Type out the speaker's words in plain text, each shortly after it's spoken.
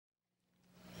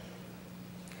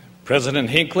President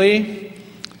Hinckley,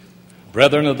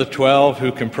 brethren of the 12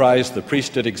 who comprise the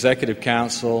Priesthood Executive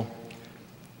Council,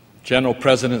 general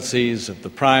presidencies of the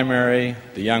primary,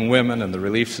 the Young Women, and the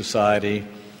Relief Society,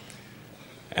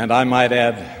 and I might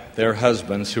add their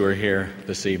husbands who are here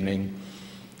this evening,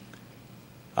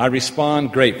 I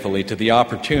respond gratefully to the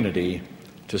opportunity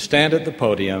to stand at the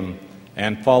podium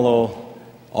and follow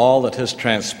all that has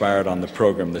transpired on the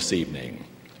program this evening.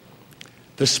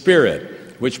 The spirit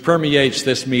which permeates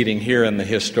this meeting here in the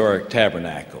historic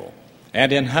Tabernacle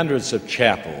and in hundreds of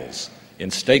chapels,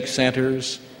 in stake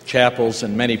centers, chapels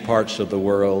in many parts of the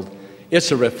world,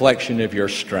 it's a reflection of your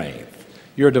strength,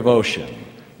 your devotion,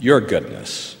 your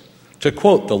goodness. To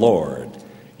quote the Lord,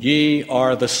 "Ye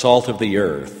are the salt of the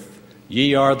earth,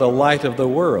 ye are the light of the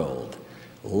world.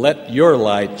 Let your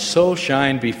light so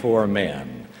shine before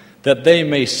men, that they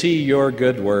may see your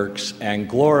good works and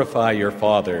glorify your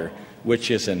Father which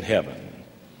is in heaven."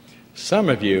 Some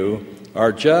of you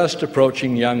are just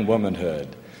approaching young womanhood,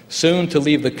 soon to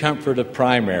leave the comfort of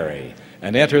primary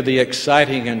and enter the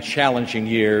exciting and challenging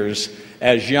years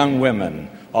as young women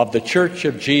of the Church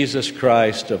of Jesus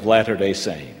Christ of Latter-day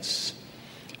Saints.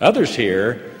 Others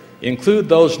here include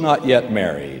those not yet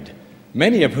married,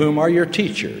 many of whom are your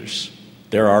teachers.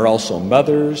 There are also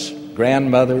mothers,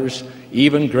 grandmothers,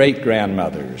 even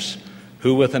great-grandmothers,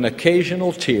 who with an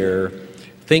occasional tear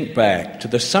think back to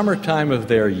the summertime of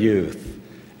their youth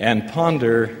and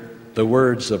ponder the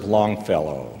words of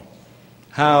Longfellow.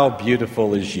 How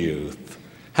beautiful is youth!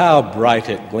 How bright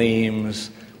it gleams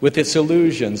with its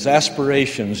illusions,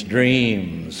 aspirations,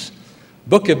 dreams.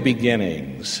 Book of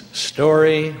beginnings,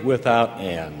 story without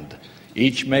end,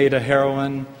 each maid a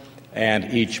heroine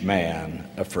and each man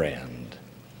a friend.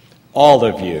 All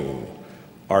of you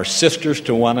are sisters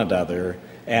to one another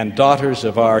and daughters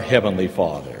of our Heavenly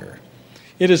Father.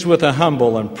 It is with a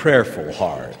humble and prayerful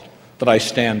heart that I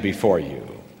stand before you.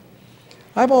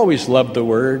 I've always loved the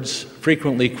words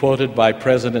frequently quoted by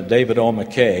President David O.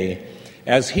 McKay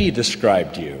as he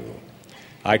described you.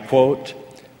 I quote,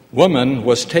 "Woman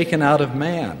was taken out of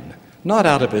man, not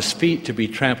out of his feet to be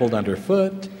trampled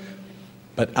underfoot,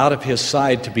 but out of his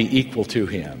side to be equal to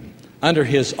him, under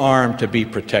his arm to be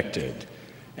protected,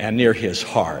 and near his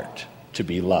heart to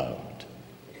be loved."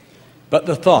 But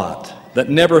the thought that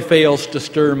never fails to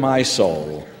stir my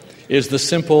soul is the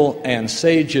simple and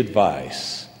sage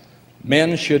advice: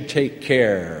 men should take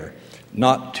care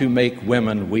not to make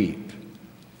women weep,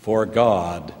 for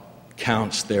God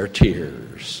counts their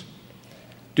tears.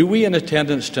 Do we in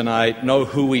attendance tonight know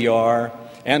who we are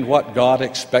and what God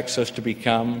expects us to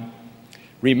become?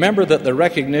 Remember that the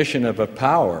recognition of a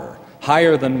power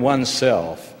higher than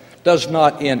oneself does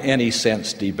not in any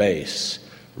sense debase,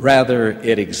 rather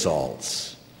it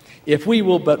exalts. If we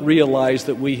will but realize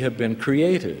that we have been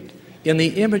created in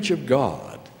the image of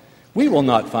God, we will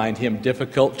not find him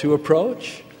difficult to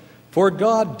approach. For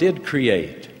God did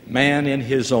create man in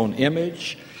his own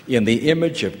image. In the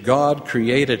image of God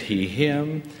created he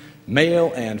him.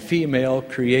 Male and female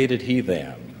created he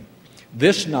them.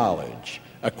 This knowledge,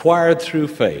 acquired through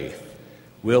faith,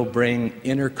 will bring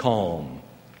inner calm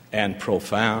and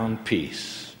profound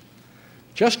peace.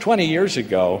 Just 20 years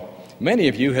ago, many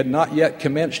of you had not yet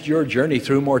commenced your journey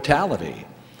through mortality.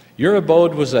 Your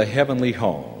abode was a heavenly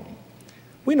home.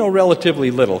 We know relatively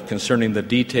little concerning the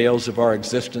details of our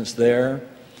existence there,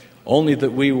 only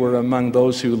that we were among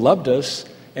those who loved us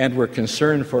and were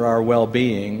concerned for our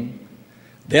well-being.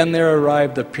 Then there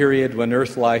arrived the period when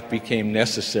earth life became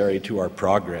necessary to our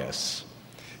progress.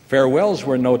 Farewells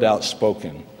were no doubt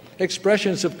spoken,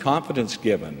 expressions of confidence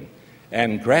given,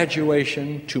 and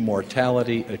graduation to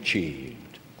mortality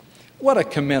achieved. What a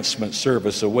commencement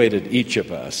service awaited each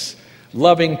of us.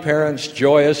 Loving parents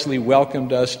joyously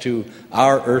welcomed us to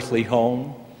our earthly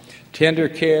home. Tender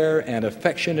care and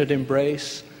affectionate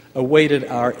embrace awaited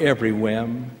our every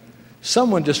whim.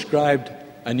 Someone described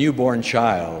a newborn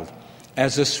child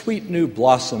as a sweet new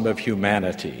blossom of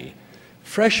humanity,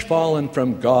 fresh fallen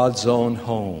from God's own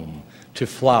home to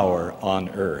flower on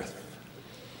earth.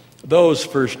 Those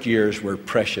first years were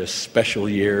precious, special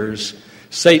years.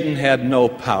 Satan had no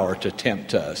power to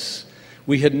tempt us.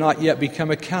 We had not yet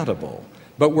become accountable,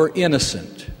 but were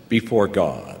innocent before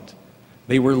God.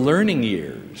 They were learning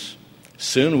years.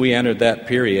 Soon we entered that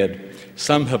period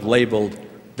some have labeled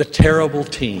the terrible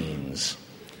teens.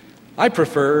 I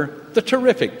prefer the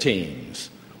terrific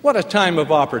teens. What a time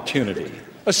of opportunity,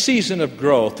 a season of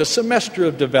growth, a semester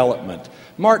of development,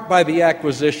 marked by the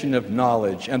acquisition of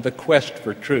knowledge and the quest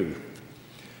for truth.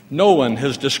 No one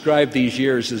has described these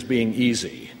years as being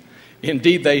easy.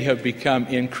 Indeed, they have become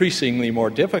increasingly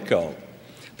more difficult.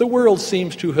 The world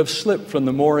seems to have slipped from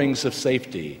the moorings of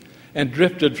safety and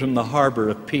drifted from the harbor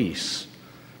of peace.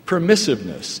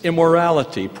 Permissiveness,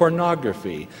 immorality,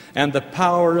 pornography, and the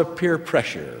power of peer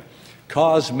pressure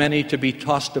cause many to be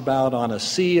tossed about on a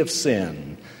sea of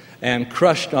sin and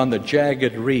crushed on the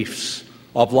jagged reefs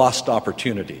of lost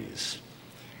opportunities,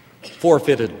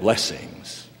 forfeited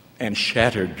blessings, and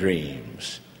shattered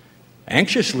dreams.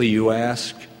 Anxiously you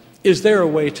ask, is there a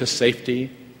way to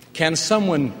safety? Can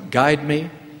someone guide me?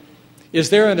 Is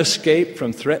there an escape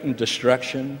from threatened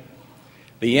destruction?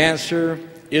 The answer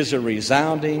is a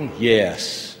resounding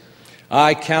yes.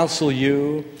 I counsel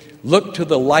you, look to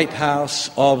the lighthouse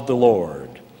of the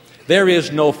Lord. There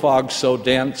is no fog so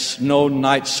dense, no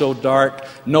night so dark,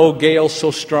 no gale so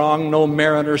strong, no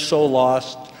mariner so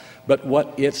lost, but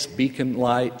what its beacon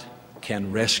light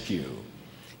can rescue.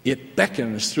 It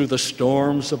beckons through the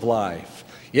storms of life.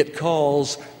 It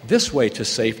calls this way to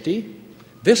safety,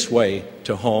 this way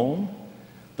to home.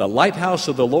 The lighthouse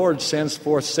of the Lord sends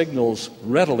forth signals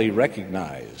readily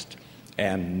recognized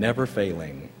and never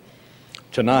failing.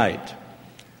 Tonight,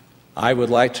 I would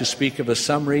like to speak of a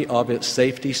summary of its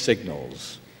safety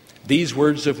signals. These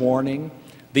words of warning,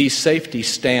 these safety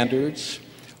standards,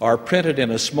 are printed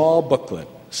in a small booklet,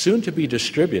 soon to be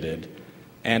distributed,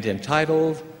 and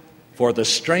entitled, For the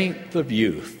Strength of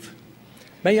Youth.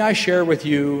 May I share with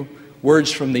you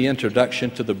words from the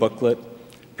introduction to the booklet,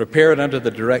 prepared under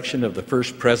the direction of the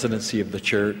First Presidency of the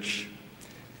Church.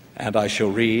 And I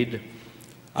shall read,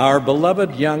 Our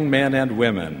beloved young men and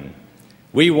women,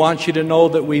 we want you to know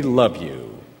that we love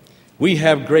you. We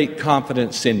have great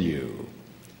confidence in you.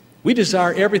 We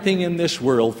desire everything in this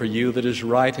world for you that is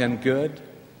right and good.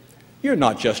 You're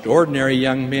not just ordinary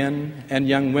young men and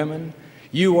young women.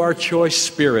 You are choice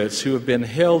spirits who have been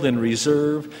held in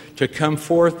reserve to come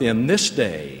forth in this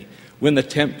day when the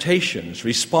temptations,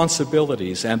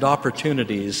 responsibilities, and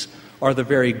opportunities are the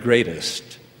very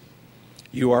greatest.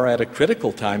 You are at a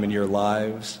critical time in your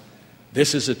lives.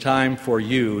 This is a time for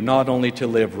you not only to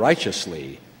live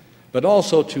righteously, but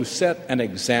also to set an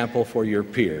example for your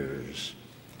peers.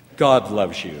 God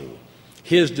loves you.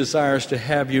 His desires to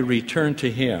have you return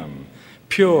to Him,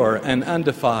 pure and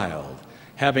undefiled,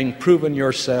 having proven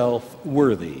yourself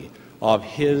worthy of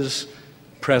His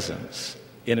presence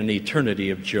in an eternity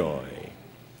of joy.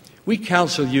 We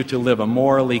counsel you to live a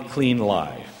morally clean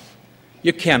life.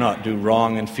 You cannot do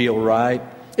wrong and feel right.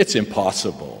 It's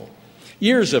impossible.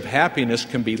 Years of happiness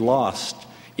can be lost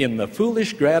in the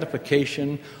foolish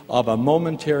gratification of a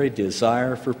momentary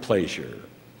desire for pleasure.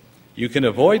 You can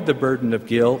avoid the burden of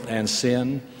guilt and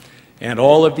sin and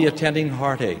all of the attending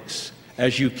heartaches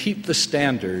as you keep the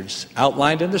standards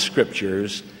outlined in the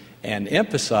Scriptures and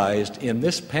emphasized in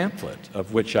this pamphlet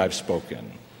of which I've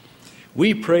spoken.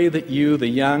 We pray that you, the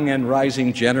young and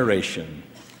rising generation,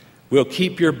 will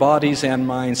keep your bodies and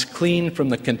minds clean from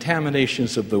the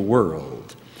contaminations of the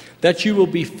world, that you will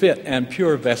be fit and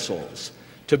pure vessels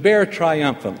to bear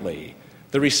triumphantly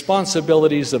the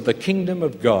responsibilities of the kingdom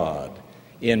of God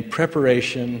in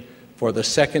preparation for the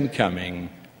second coming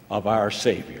of our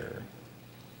Savior.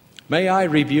 May I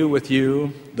review with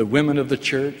you, the women of the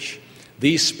church,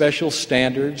 these special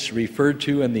standards referred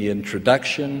to in the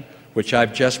introduction, which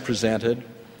I've just presented.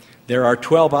 There are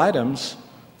 12 items,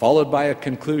 followed by a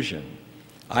conclusion.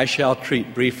 I shall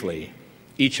treat briefly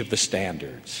each of the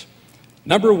standards.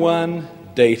 Number 1,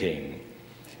 dating.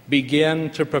 Begin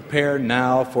to prepare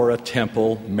now for a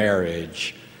temple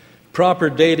marriage. Proper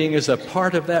dating is a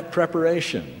part of that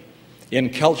preparation. In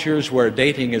cultures where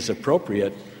dating is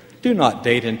appropriate, do not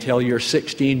date until you're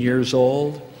 16 years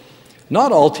old.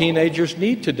 Not all teenagers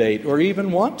need to date or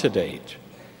even want to date.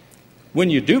 When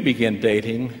you do begin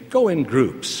dating, go in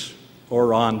groups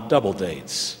or on double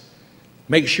dates.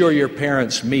 Make sure your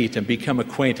parents meet and become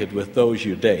acquainted with those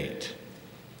you date.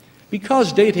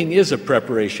 Because dating is a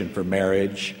preparation for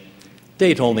marriage,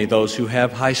 date only those who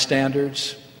have high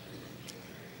standards.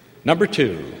 Number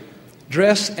 2,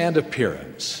 dress and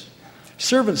appearance.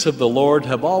 Servants of the Lord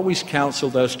have always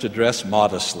counseled us to dress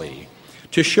modestly,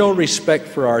 to show respect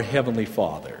for our Heavenly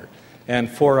Father and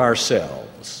for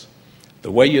ourselves.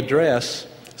 The way you dress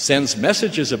sends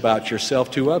messages about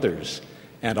yourself to others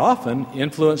and often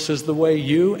influences the way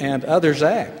you and others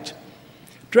act.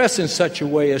 Dress in such a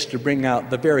way as to bring out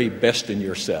the very best in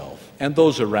yourself and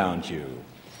those around you.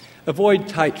 Avoid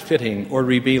tight-fitting or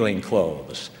revealing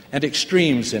clothes and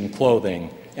extremes in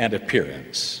clothing and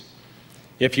appearance.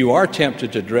 If you are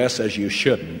tempted to dress as you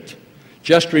shouldn't,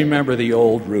 just remember the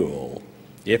old rule.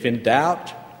 If in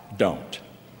doubt, don't.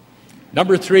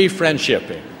 Number 3,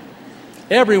 friendshipping.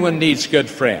 Everyone needs good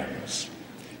friends.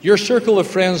 Your circle of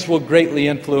friends will greatly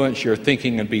influence your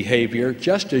thinking and behavior,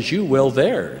 just as you will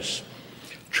theirs.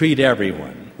 treat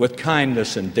everyone with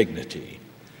kindness and dignity.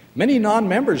 Many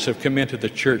non-members have come into the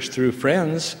church through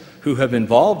friends who have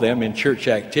involved them in church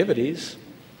activities.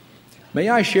 May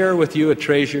I share with you a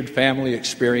treasured family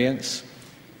experience?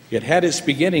 It had its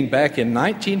beginning back in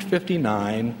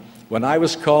 1959 when I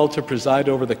was called to preside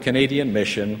over the Canadian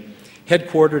mission,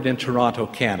 headquartered in Toronto,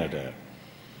 Canada.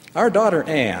 Our daughter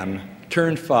Anne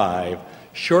turned 5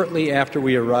 shortly after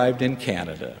we arrived in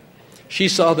Canada. She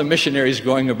saw the missionaries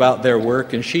going about their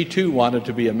work, and she too wanted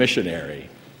to be a missionary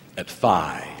at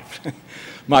 5.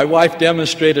 My wife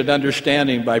demonstrated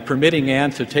understanding by permitting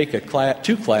Anne to take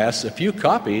to class a few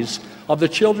copies of The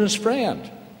Children's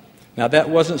Friend. Now, that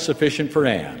wasn't sufficient for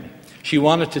Anne. She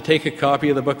wanted to take a copy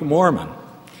of the Book of Mormon,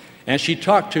 and she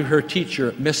talked to her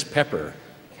teacher, Miss Pepper,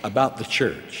 about the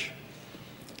church.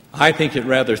 I think it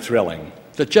rather thrilling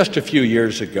that just a few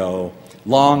years ago,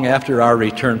 long after our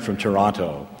return from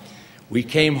Toronto, we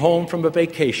came home from a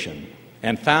vacation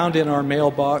and found in our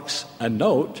mailbox a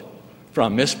note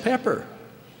from Miss Pepper,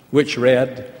 which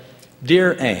read,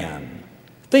 "Dear Anne,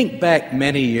 think back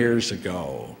many years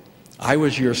ago. I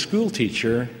was your school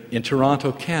teacher in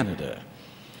Toronto, Canada.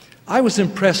 I was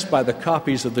impressed by the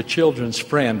copies of The Children's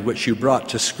Friend which you brought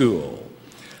to school.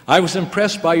 I was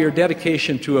impressed by your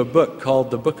dedication to a book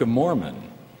called the Book of Mormon.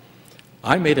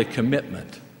 I made a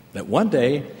commitment that one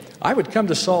day I would come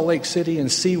to Salt Lake City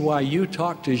and see why you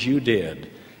talked as you did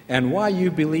and why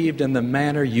you believed in the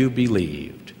manner you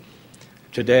believed.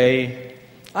 Today,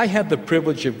 I had the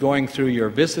privilege of going through your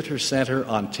visitor center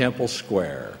on Temple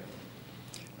Square.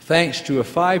 Thanks to a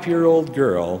 5-year-old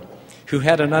girl who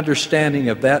had an understanding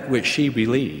of that which she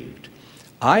believed,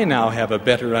 I now have a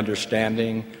better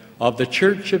understanding of the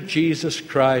Church of Jesus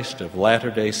Christ of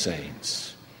Latter-day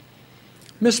Saints."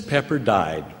 Miss Pepper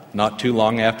died not too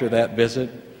long after that visit.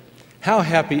 How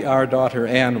happy our daughter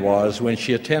Anne was when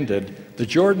she attended the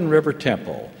Jordan River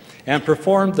Temple and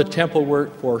performed the temple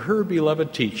work for her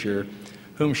beloved teacher,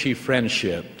 whom she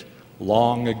friendshipped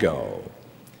long ago.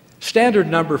 Standard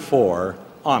number 4,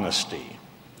 honesty.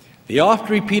 The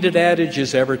oft-repeated adage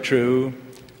is ever true: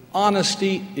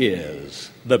 honesty is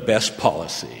the best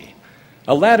policy.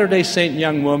 A Latter-day Saint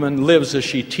young woman lives as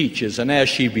she teaches and as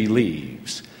she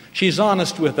believes. She's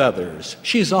honest with others.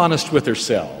 She's honest with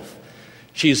herself.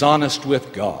 She's honest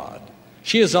with God.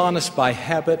 She is honest by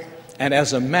habit and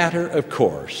as a matter of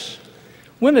course.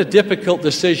 When a difficult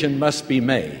decision must be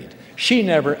made, she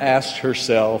never asks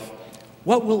herself,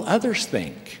 "What will others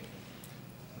think?"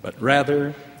 but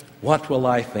rather, "What will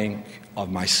I think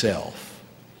of myself?"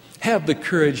 Have the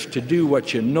courage to do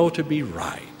what you know to be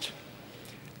right.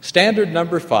 Standard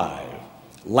number 5,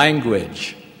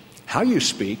 language. How you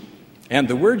speak and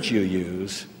the words you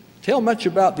use tell much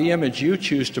about the image you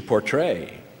choose to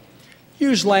portray.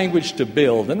 Use language to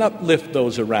build and uplift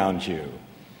those around you.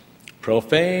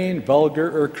 Profane,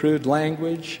 vulgar, or crude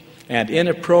language and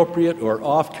inappropriate or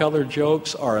off-color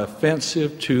jokes are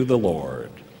offensive to the Lord.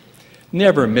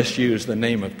 Never misuse the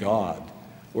name of God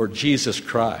or Jesus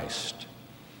Christ.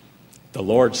 The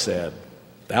Lord said,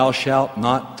 "Thou shalt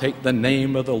not take the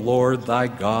name of the Lord thy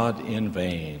God in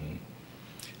vain."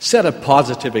 Set a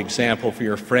positive example for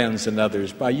your friends and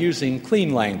others by using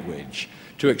clean language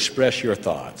to express your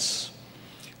thoughts.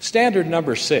 Standard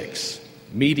number 6,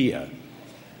 media.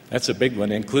 That's a big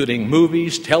one, including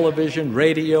movies, television,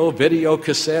 radio, video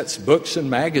cassettes, books, and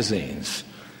magazines.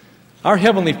 Our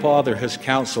Heavenly Father has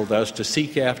counseled us to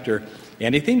seek after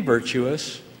anything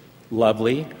virtuous,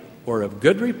 lovely, or of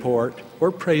good report,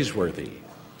 or praiseworthy.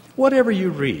 Whatever you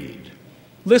read,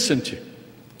 listen to,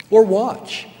 or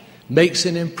watch makes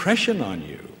an impression on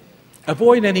you.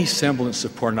 Avoid any semblance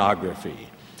of pornography.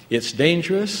 It's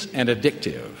dangerous and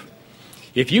addictive.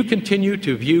 If you continue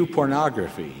to view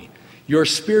pornography, your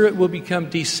spirit will become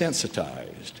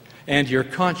desensitized and your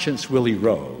conscience will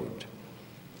erode.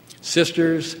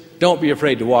 Sisters, don't be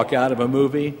afraid to walk out of a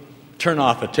movie, turn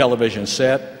off a television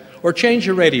set, or change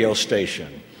a radio station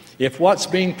if what's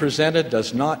being presented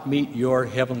does not meet your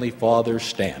Heavenly Father's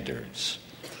standards.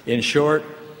 In short,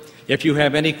 if you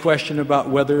have any question about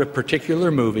whether a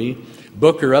particular movie,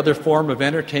 book, or other form of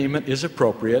entertainment is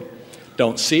appropriate,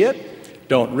 don't see it,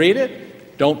 don't read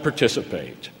it, don't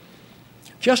participate.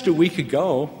 Just a week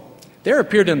ago, there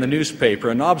appeared in the newspaper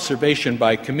an observation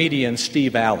by comedian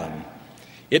Steve Allen.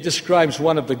 It describes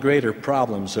one of the greater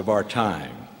problems of our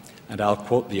time, and I'll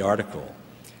quote the article.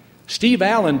 Steve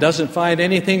Allen doesn't find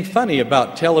anything funny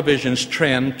about television's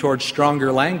trend towards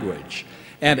stronger language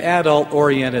and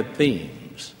adult-oriented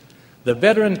themes. The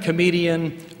veteran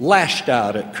comedian lashed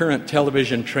out at current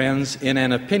television trends in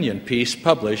an opinion piece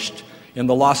published in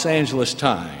the Los Angeles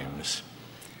Times.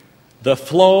 The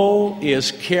flow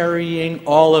is carrying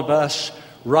all of us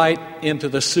right into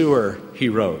the sewer, he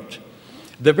wrote.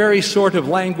 The very sort of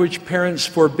language parents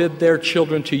forbid their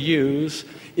children to use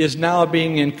is now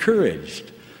being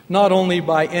encouraged, not only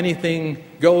by anything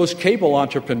goes cable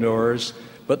entrepreneurs,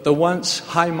 but the once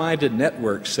high-minded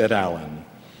networks, said Allen.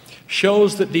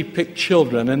 Shows that depict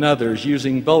children and others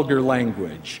using vulgar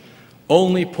language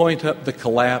only point up the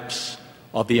collapse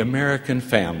of the American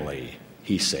family,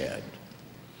 he said.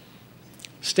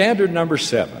 Standard number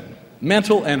 7,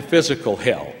 mental and physical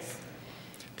health.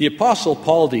 The Apostle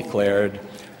Paul declared,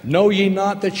 "Know ye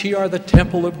not that ye are the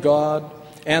temple of God,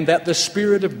 and that the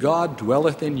Spirit of God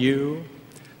dwelleth in you?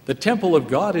 The temple of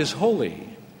God is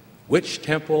holy, which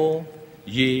temple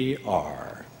ye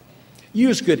are."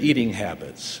 Use good eating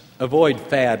habits. Avoid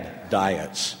fad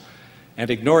diets and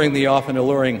ignoring the often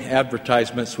alluring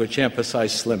advertisements which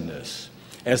emphasize slimness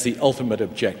as the ultimate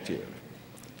objective.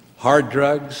 Hard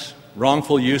drugs,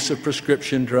 wrongful use of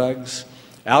prescription drugs,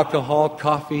 alcohol,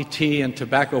 coffee, tea, and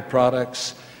tobacco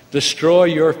products destroy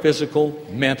your physical,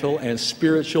 mental, and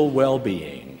spiritual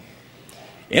well-being.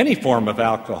 Any form of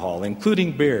alcohol,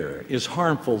 including beer, is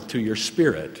harmful to your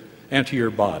spirit and to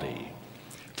your body.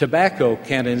 Tobacco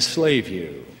can enslave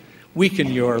you,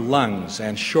 weaken your lungs,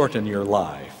 and shorten your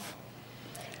life.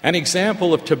 An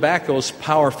example of tobacco's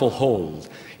powerful hold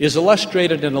is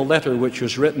illustrated in a letter which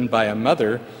was written by a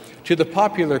mother to the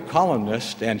popular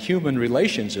columnist and human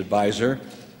relations advisor,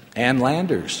 Ann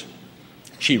Landers.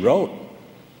 She wrote,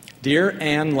 "Dear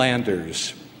Ann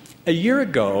Landers, a year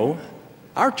ago,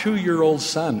 our 2-year-old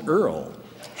son, Earl,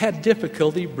 had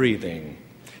difficulty breathing,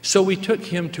 so we took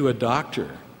him to a doctor.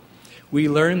 We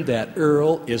learned that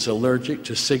Earl is allergic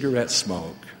to cigarette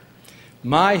smoke.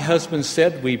 My husband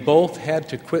said we both had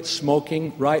to quit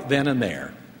smoking right then and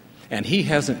there, and he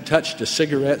hasn't touched a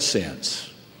cigarette since.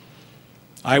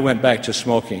 I went back to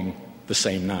smoking the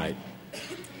same night.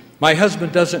 My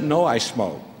husband doesn't know I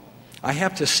smoke. I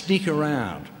have to sneak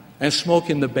around and smoke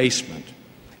in the basement,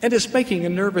 and it's making a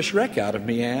nervous wreck out of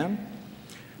me, Ann.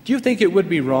 Do you think it would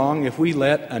be wrong if we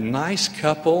let a nice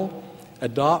couple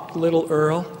adopt little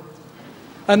Earl?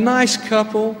 A nice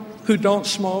couple who don't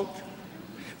smoke?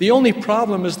 The only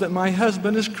problem is that my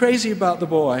husband is crazy about the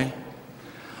boy.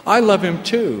 I love him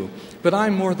too, but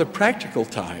I'm more the practical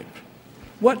type.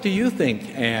 What do you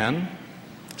think, Ann?"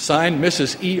 Signed,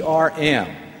 Mrs. E.R.M.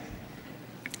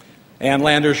 Ann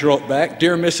Landers wrote back,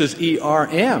 "Dear Mrs.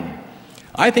 E.R.M.,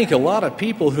 I think a lot of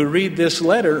people who read this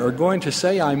letter are going to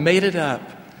say I made it up.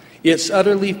 It's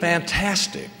utterly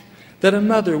fantastic that a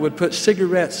mother would put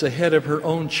cigarettes ahead of her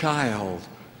own child.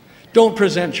 Don't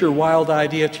present your wild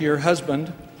idea to your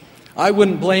husband. I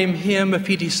wouldn't blame him if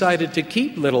he decided to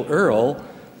keep little Earl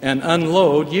and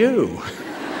unload you."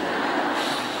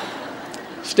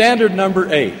 Standard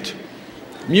number 8,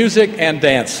 music and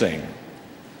dancing.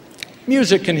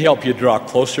 Music can help you draw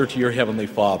closer to your Heavenly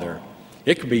Father.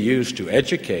 It can be used to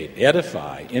educate,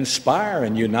 edify, inspire,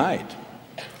 and unite.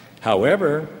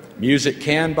 However, music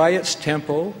can, by its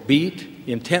tempo, beat,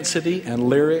 intensity, and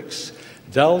lyrics,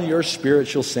 dull your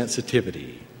spiritual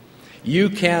sensitivity. You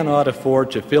cannot afford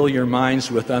to fill your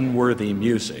minds with unworthy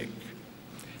music.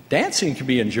 Dancing can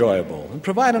be enjoyable and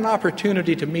provide an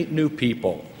opportunity to meet new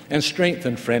people and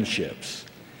strengthen friendships.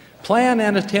 Plan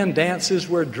and attend dances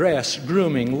where dress,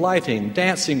 grooming, lighting,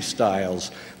 dancing styles,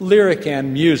 lyric,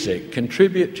 and music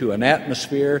contribute to an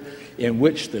atmosphere in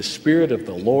which the Spirit of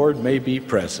the Lord may be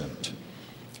present.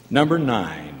 Number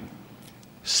 9,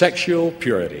 sexual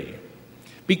purity.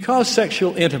 Because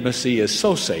sexual intimacy is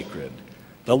so sacred,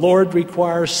 the Lord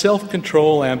requires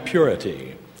self-control and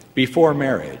purity before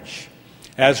marriage,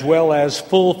 as well as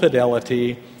full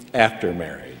fidelity after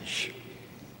marriage.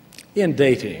 In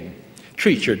dating,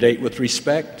 treat your date with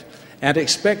respect and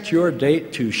expect your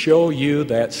date to show you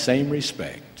that same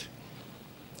respect.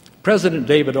 President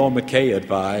David O. McKay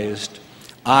advised,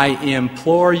 "I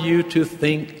implore you to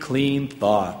think clean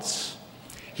thoughts."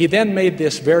 He then made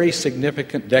this very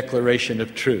significant declaration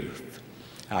of truth.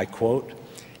 I quote,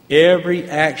 "Every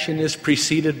action is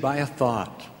preceded by a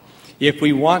thought. If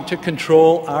we want to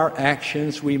control our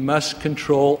actions, we must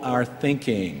control our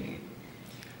thinking."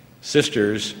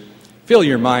 Sisters, fill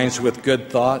your minds with good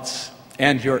thoughts,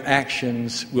 and your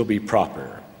actions will be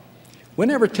proper.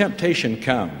 Whenever temptation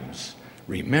comes,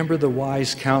 remember the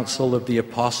wise counsel of the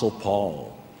Apostle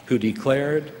Paul, who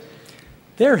declared,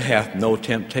 "There hath no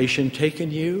temptation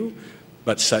taken you,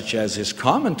 but such as is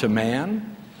common to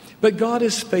man. But God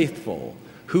is faithful,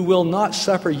 who will not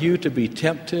suffer you to be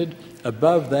tempted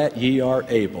above that ye are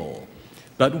able,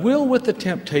 but will with the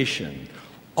temptation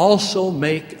also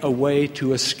make a way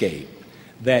to escape,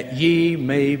 that ye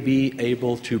may be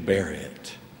able to bear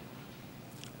it."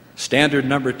 Standard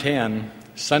number 10,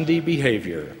 Sunday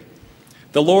behavior.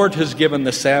 The Lord has given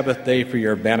the Sabbath day for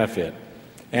your benefit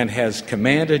and has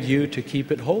commanded you to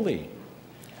keep it holy.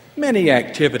 Many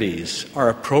activities are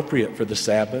appropriate for the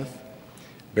Sabbath.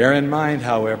 Bear in mind,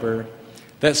 however,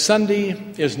 that Sunday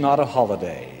is not a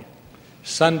holiday.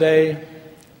 Sunday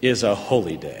is a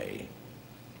holy day.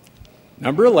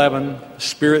 Number 11,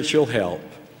 spiritual help.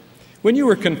 When you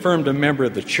were confirmed a member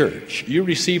of the church, you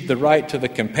received the right to the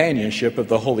companionship of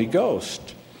the Holy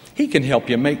Ghost. He can help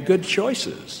you make good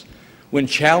choices. When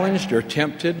challenged or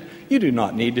tempted, you do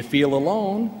not need to feel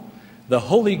alone. The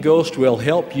Holy Ghost will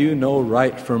help you know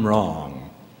right from wrong.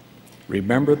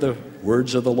 Remember the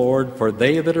words of the Lord, for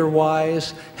they that are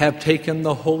wise have taken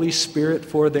the Holy Spirit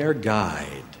for their guide.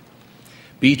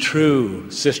 Be true,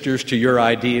 sisters, to your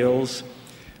ideals,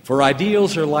 for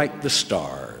ideals are like the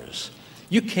stars.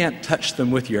 You can't touch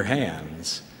them with your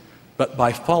hands, but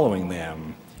by following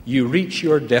them, you reach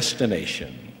your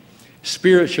destination.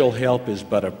 Spiritual help is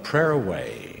but a prayer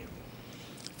away.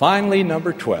 Finally,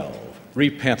 number 12,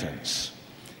 repentance.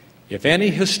 If any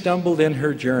has stumbled in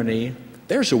her journey,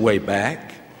 there's a way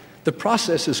back. The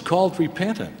process is called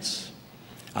repentance.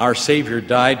 Our Savior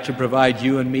died to provide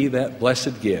you and me that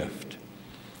blessed gift.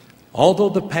 Although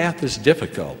the path is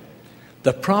difficult,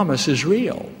 the promise is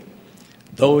real.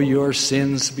 Though your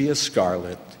sins be as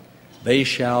scarlet, they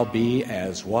shall be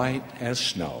as white as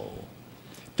snow.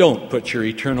 Don't put your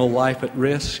eternal life at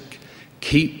risk.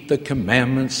 Keep the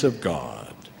commandments of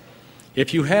God.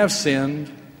 If you have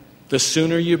sinned, the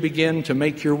sooner you begin to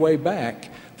make your way back,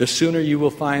 the sooner you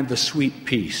will find the sweet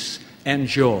peace and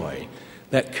joy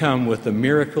that come with the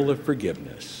miracle of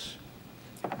forgiveness.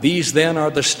 These then are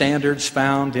the standards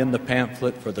found in the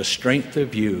pamphlet for the strength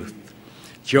of youth.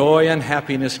 Joy and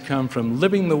happiness come from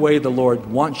living the way the Lord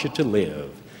wants you to live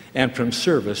and from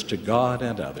service to God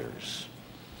and others.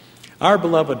 Our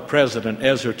beloved President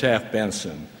Ezra Taft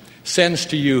Benson sends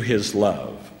to you his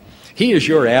love. He is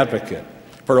your advocate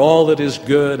for all that is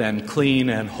good and clean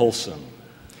and wholesome.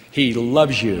 He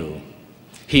loves you.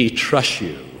 He trusts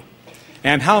you.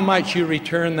 And how might you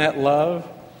return that love,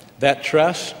 that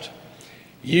trust?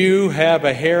 You have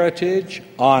a heritage,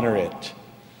 honor it.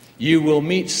 You will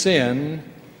meet sin,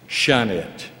 shun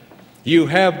it. You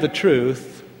have the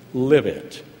truth, live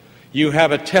it. You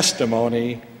have a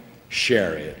testimony,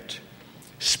 share it.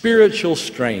 Spiritual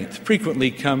strength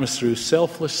frequently comes through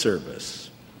selfless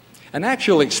service. An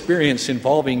actual experience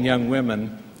involving young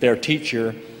women, their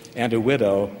teacher, and a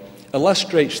widow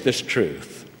illustrates this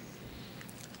truth.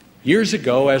 Years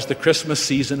ago, as the Christmas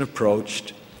season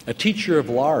approached, a teacher of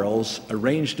Laurel's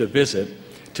arranged a visit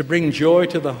to bring joy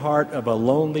to the heart of a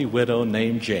lonely widow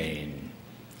named Jane.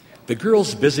 The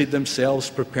girls busied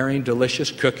themselves preparing delicious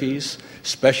cookies,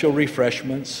 special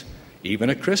refreshments,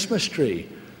 even a Christmas tree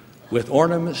with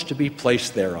ornaments to be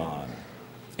placed thereon.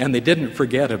 And they didn't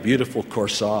forget a beautiful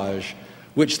corsage,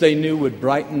 which they knew would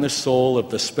brighten the soul of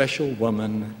the special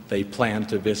woman they planned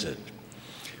to visit.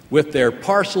 With their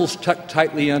parcels tucked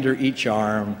tightly under each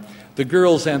arm, the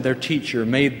girls and their teacher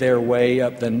made their way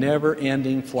up the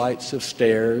never-ending flights of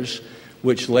stairs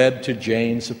which led to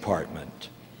Jane's apartment.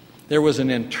 There was an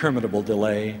interminable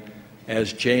delay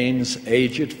as Jane's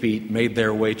aged feet made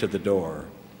their way to the door.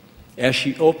 As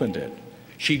she opened it,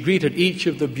 she greeted each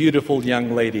of the beautiful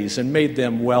young ladies and made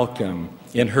them welcome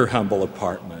in her humble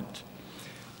apartment.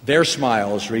 Their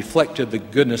smiles reflected the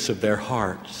goodness of their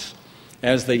hearts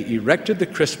as they erected the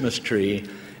Christmas tree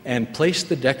and placed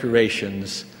the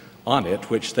decorations on it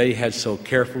which they had so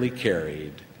carefully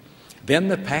carried. Then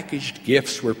the packaged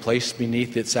gifts were placed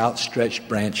beneath its outstretched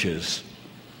branches.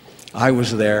 I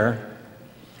was there.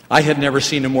 I had never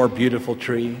seen a more beautiful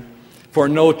tree, for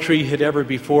no tree had ever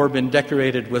before been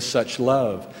decorated with such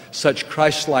love, such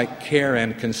Christ-like care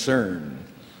and concern.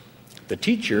 The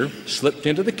teacher slipped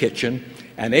into the kitchen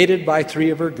and, aided by 3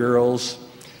 of her girls,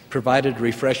 provided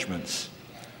refreshments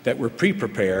that were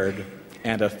pre-prepared,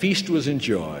 and a feast was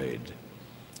enjoyed.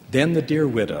 Then the dear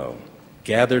widow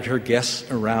gathered her guests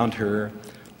around her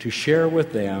to share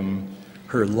with them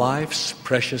her life's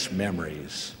precious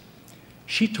memories.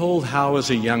 She told how, as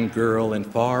a young girl in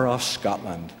far-off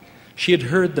Scotland, she had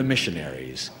heard the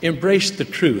missionaries, embraced the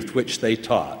truth which they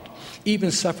taught,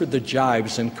 even suffered the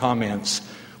jibes and comments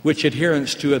which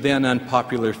adherence to a then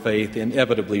unpopular faith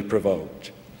inevitably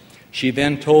provoked. She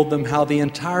then told them how the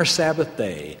entire Sabbath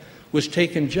day was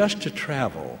taken just to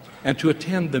travel and to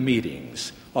attend the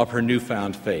meetings of her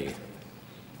newfound faith.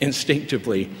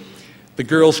 Instinctively, the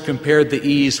girls compared the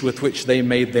ease with which they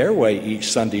made their way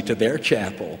each Sunday to their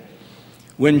chapel.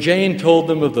 When Jane told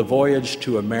them of the voyage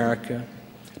to America,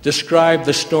 described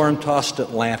the storm-tossed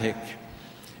Atlantic,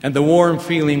 and the warm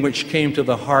feeling which came to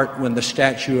the heart when the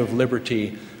Statue of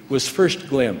Liberty was first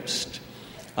glimpsed,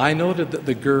 I noted that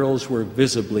the girls were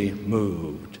visibly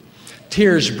moved.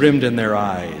 Tears brimmed in their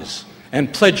eyes,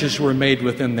 and pledges were made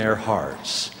within their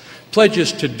hearts.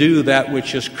 Pledges to do that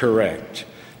which is correct,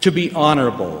 to be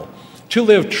honorable, to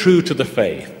live true to the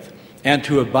faith, and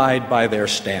to abide by their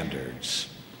standards.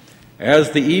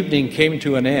 As the evening came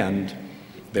to an end,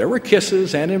 there were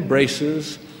kisses and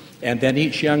embraces, and then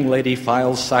each young lady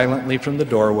filed silently from the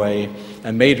doorway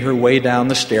and made her way down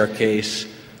the staircase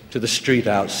to the street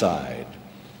outside.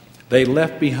 They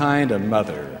left behind a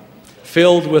mother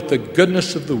filled with the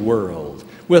goodness of the world,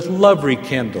 with love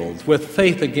rekindled, with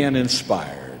faith again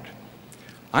inspired.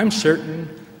 I'm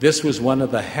certain this was one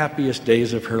of the happiest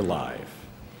days of her life.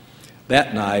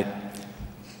 That night,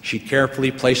 she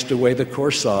carefully placed away the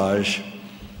corsage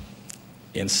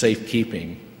in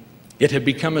safekeeping. It had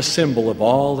become a symbol of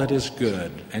all that is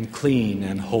good and clean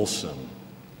and wholesome.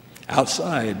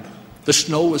 Outside, the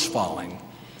snow was falling,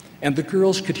 and the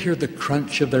girls could hear the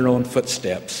crunch of their own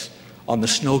footsteps on the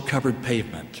snow-covered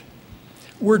pavement.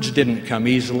 Words didn't come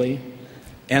easily,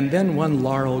 and then one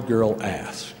Laurel girl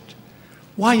asked,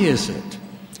 "Why is it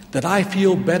that I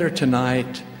feel better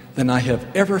tonight than I have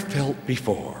ever felt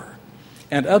before?"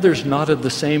 And others nodded the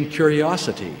same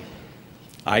curiosity.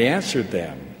 I answered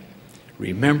them,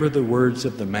 "Remember the words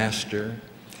of the Master,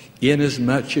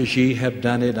 inasmuch as ye have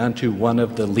done it unto one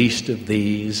of the least of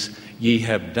these, ye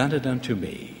have done it unto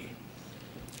me."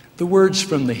 The words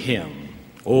from the hymn,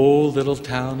 "O little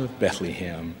town of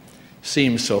Bethlehem,"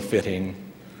 seem so fitting.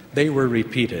 They were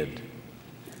repeated.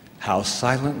 How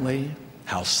silently,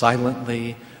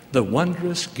 the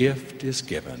wondrous gift is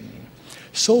given.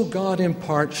 So God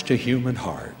imparts to human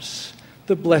hearts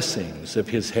the blessings of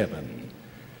his heaven.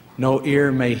 No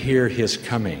ear may hear his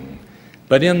coming,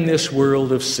 but in this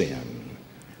world of sin,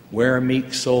 where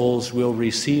meek souls will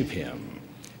receive him,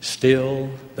 still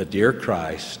the dear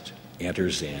Christ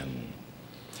enters in.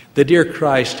 The dear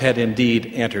Christ had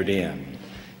indeed entered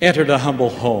a humble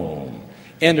home,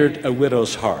 entered a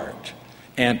widow's heart,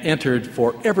 and entered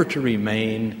forever to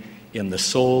remain in the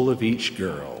soul of each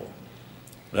girl.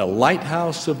 The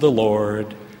lighthouse of the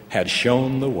Lord had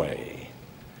shown the way.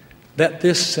 That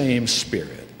this same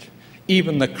Spirit,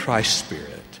 even the Christ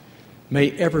Spirit,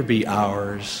 may ever be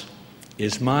ours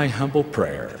is my humble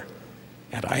prayer,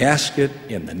 and I ask it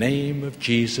in the name of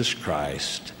Jesus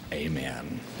Christ.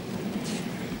 Amen.